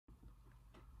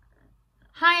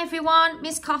Hi everyone,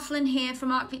 Miss Coughlin here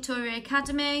from Arc Victoria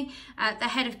Academy, the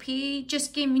head of PE,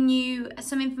 just giving you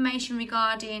some information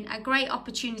regarding a great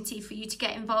opportunity for you to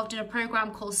get involved in a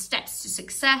program called Steps to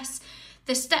Success.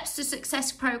 The Steps to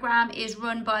Success program is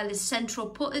run by the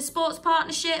Central Sports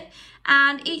Partnership,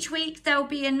 and each week there will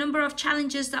be a number of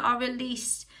challenges that are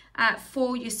released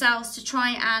for yourselves to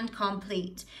try and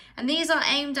complete. And these are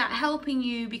aimed at helping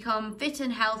you become fit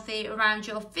and healthy around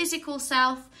your physical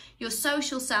self, your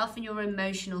social self and your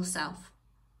emotional self.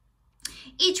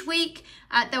 Each week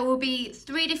there will be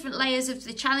 3 different layers of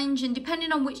the challenge, and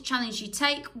depending on which challenge you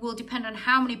take will depend on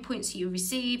how many points you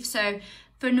receive. So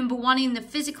for number 1 in the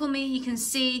physical me, you can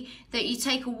see that you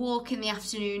take a walk in the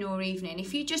afternoon or evening.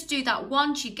 If you just do that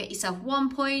once, you get yourself 1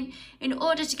 point. In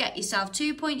order to get yourself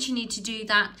 2 points, you need to do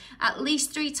that at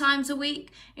least 3 times a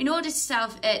week. In order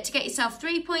to get yourself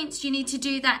 3 points, you need to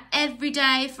do that every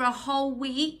day for a whole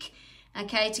week,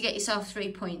 okay, to get yourself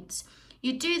 3 points.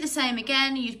 You do the same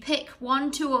again, you pick 1,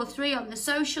 2 or 3 on the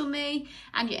social me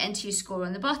and you enter your score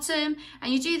on the bottom,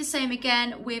 and you do the same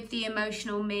again with the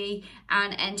emotional me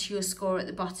and enter your score at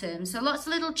the bottom. So lots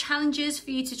of little challenges for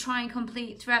you to try and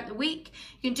complete throughout the week.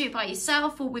 You can do it by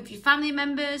yourself or with your family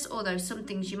members, although some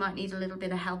things you might need a little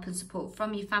bit of help and support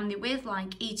from your family with,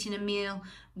 like eating a meal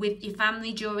with your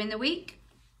family during the week.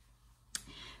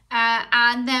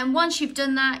 And then once you've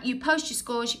done that, you post your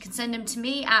scores. You can send them to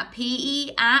me at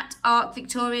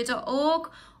pe@arcvictoria.org,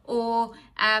 or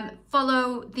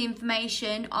follow the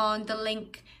information on the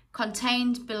link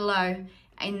contained below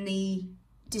in the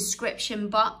description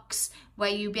box, where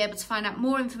you'll be able to find out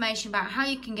more information about how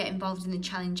you can get involved in the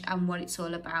challenge and what it's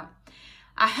all about.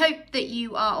 I hope that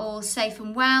you are all safe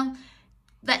and well.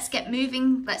 Let's get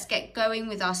moving. Let's get going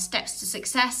with our steps to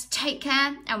success. Take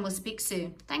care and we'll speak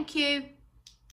soon. Thank you.